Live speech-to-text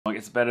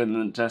It's better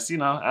than just, you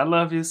know, I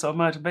love you so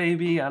much,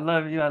 baby. I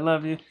love you. I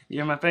love you.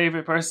 You're my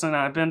favorite person.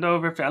 I bend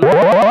over.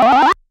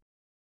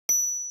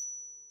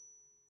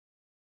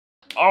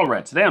 All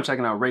right, today I'm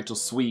checking out Rachel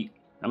Sweet.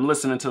 I'm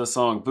listening to the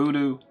song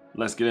Voodoo.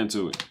 Let's get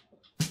into it.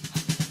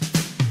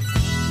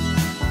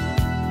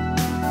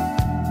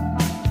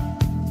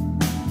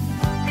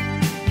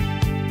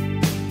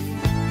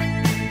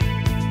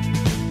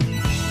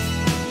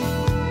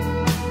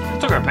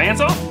 Took her pants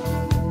off?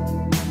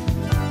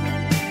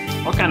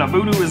 What kind of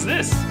voodoo is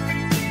this?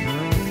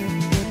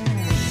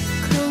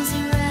 Close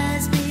your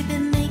eyes, baby,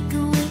 make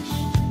a wish.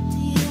 Do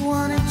you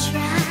wanna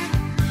try?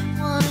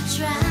 Wanna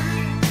try?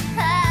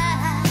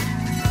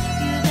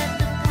 You got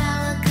the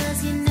power, 'cause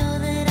you know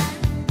that I'm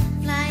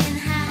flying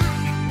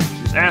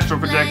high. She's astral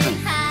projecting.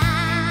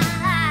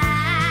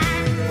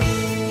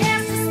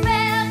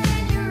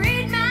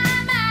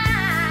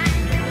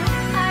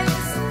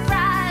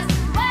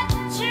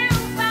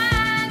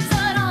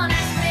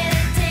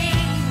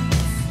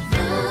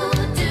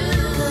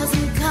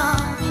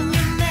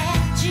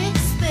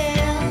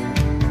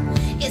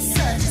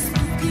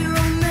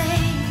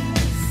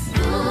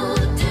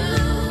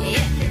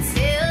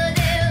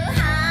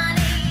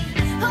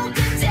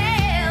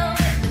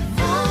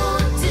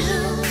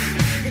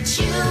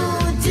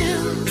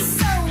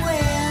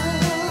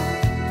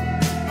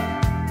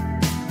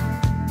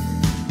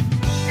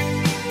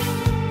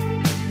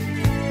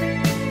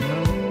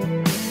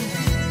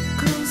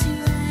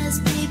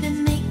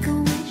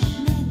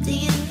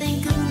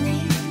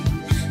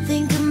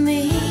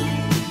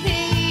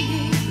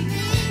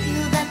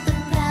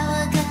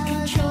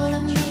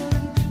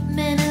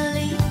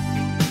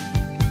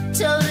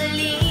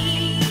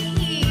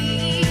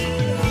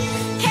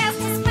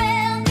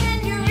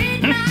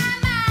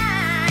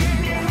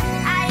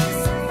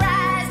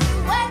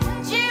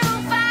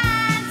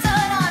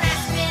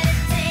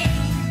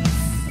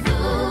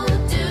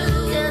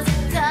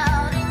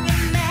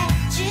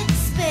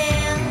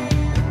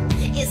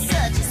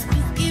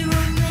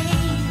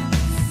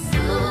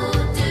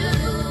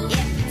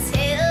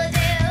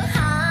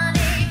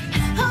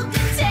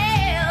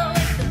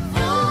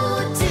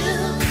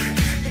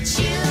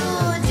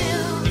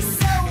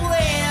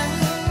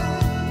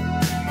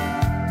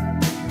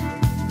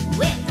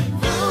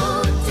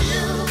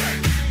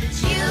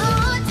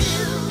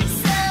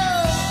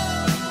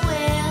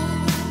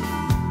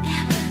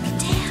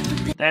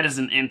 That is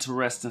an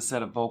interesting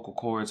set of vocal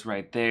chords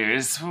right there.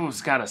 It's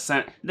got a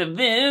sound. The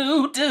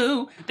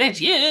voodoo that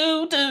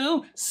you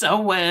do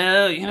so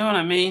well. You know what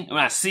I mean? When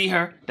I see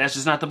her, that's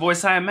just not the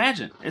voice I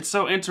imagine. It's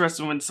so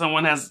interesting when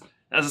someone has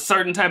a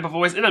certain type of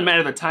voice. It doesn't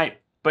matter the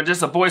type, but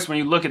just a voice when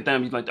you look at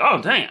them, you're like,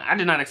 oh, dang, I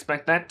did not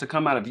expect that to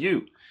come out of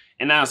you.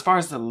 And now as far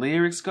as the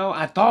lyrics go,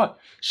 I thought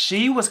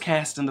she was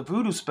casting the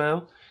voodoo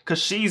spell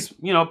because she's,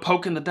 you know,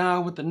 poking the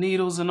doll with the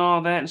needles and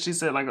all that. And she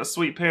said like a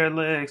sweet pair of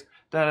legs,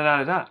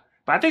 da-da-da-da-da.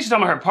 But I think she's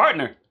talking about her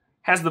partner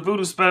has the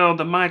voodoo spell,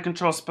 the mind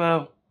control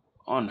spell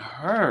on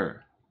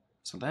her.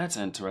 So that's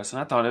interesting.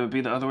 I thought it would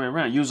be the other way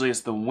around. Usually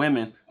it's the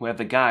women who have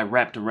the guy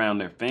wrapped around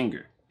their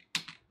finger.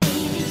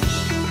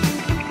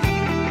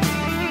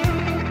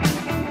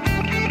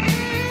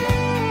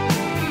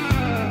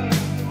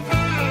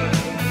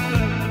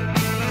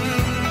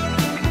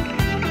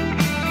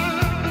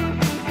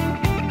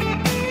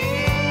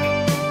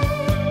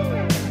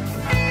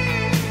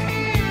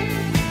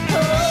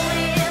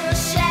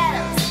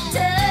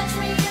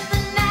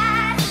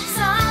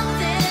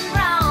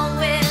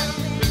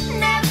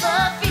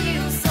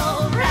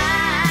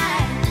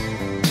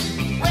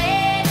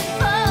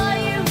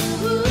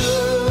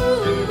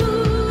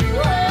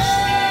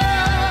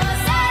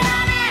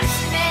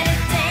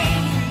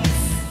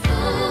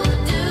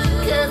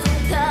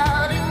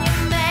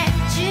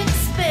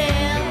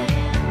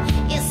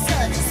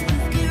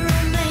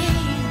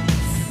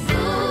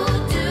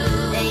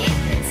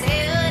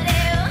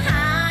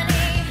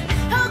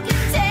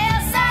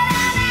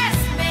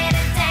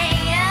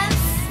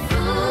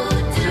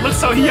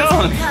 So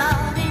young.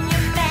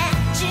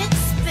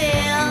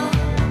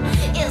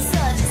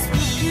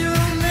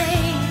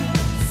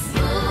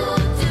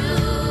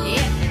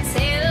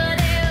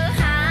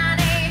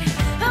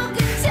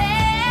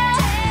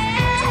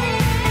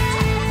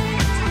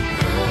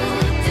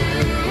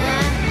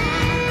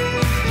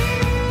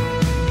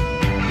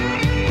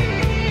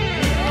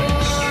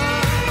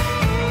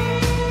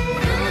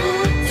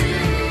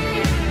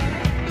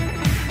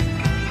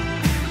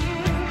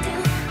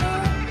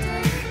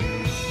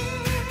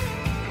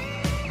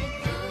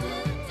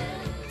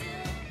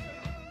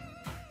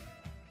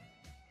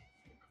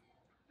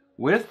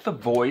 With the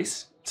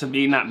voice, to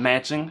me not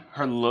matching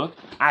her look,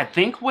 I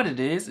think what it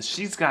is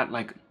she's got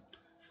like,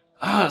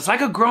 it's like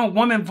a grown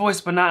woman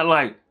voice, but not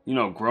like, you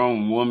know,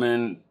 grown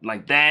woman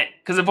like that.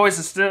 Because the voice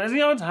is still, you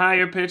know, it's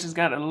higher pitch. It's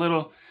got a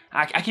little,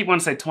 I keep wanting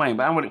to say twang,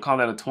 but I wouldn't call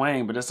that a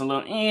twang, but it's a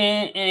little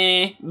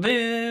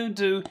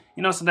voodoo.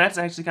 You know, so that's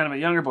actually kind of a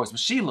younger voice. But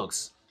she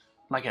looks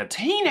like a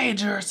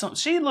teenager or something.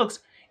 She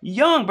looks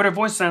young, but her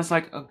voice sounds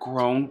like a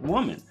grown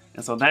woman.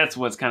 And so that's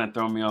what's kind of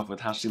throwing me off with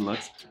how she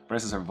looks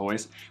versus her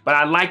voice. But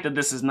I like that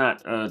this is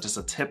not just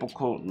a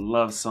typical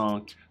love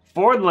song.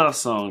 For love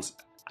songs,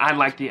 I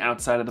like the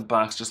outside of the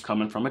box just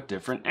coming from a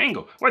different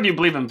angle. Whether you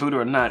believe in voodoo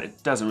or not,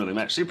 it doesn't really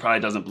matter. She probably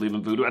doesn't believe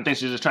in voodoo. I think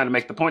she's just trying to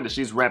make the point that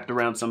she's wrapped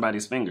around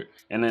somebody's finger.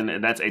 And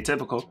then that's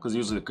atypical, because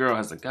usually the girl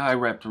has the guy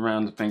wrapped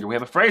around the finger. We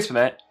have a phrase for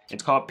that.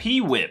 It's called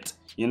P-whipped.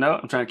 You know,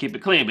 I'm trying to keep it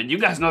clean, but you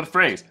guys know the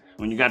phrase.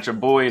 When you got your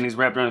boy and he's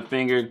wrapped around the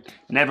finger,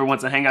 never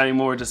wants to hang out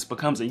anymore, just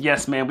becomes a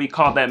yes man. We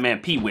call that man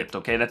P-whipped,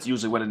 okay? That's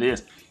usually what it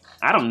is.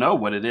 I don't know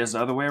what it is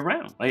the other way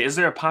around. Like, is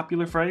there a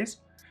popular phrase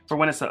for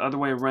when it's the other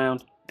way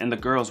around and the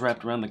girl's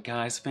wrapped around the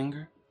guy's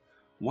finger?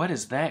 What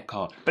is that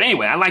called? But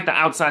anyway, I like the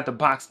outside the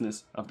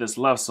boxness of this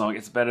love song.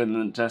 It's better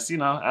than just, you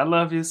know, I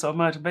love you so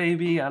much,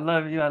 baby. I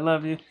love you. I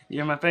love you.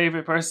 You're my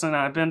favorite person.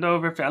 I bend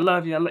over. I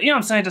love you. You know what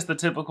I'm saying? Just the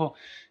typical,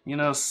 you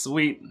know,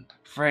 sweet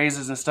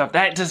phrases and stuff.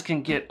 That just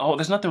can get old.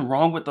 There's nothing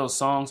wrong with those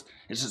songs.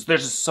 It's just,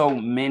 there's just so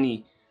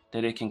many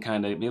that it can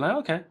kind of be like,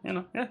 okay, you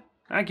know, yeah,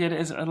 I get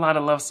it. It's a lot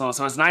of love songs.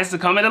 So it's nice to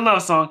come at a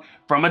love song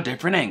from a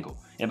different angle.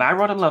 If I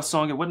wrote a love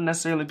song, it wouldn't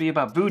necessarily be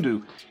about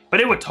voodoo, but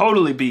it would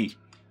totally be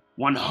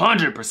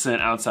 100%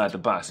 outside the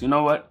box. You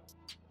know what?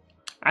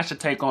 I should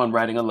take on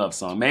writing a love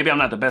song. Maybe I'm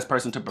not the best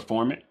person to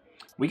perform it.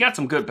 We got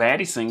some good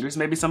baddie singers.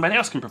 Maybe somebody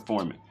else can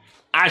perform it.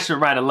 I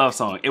should write a love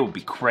song. It would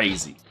be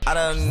crazy. I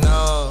don't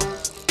know.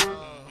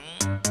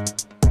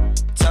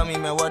 Tell me,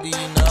 man, what do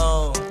you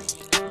know?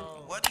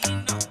 What do you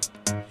know?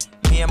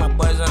 Me and my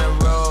boys on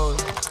the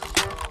road.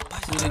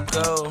 Who to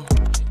go?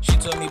 She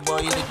told me,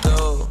 boy, you to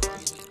go.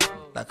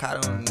 Like, I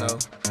don't know.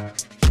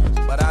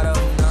 But I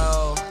don't know.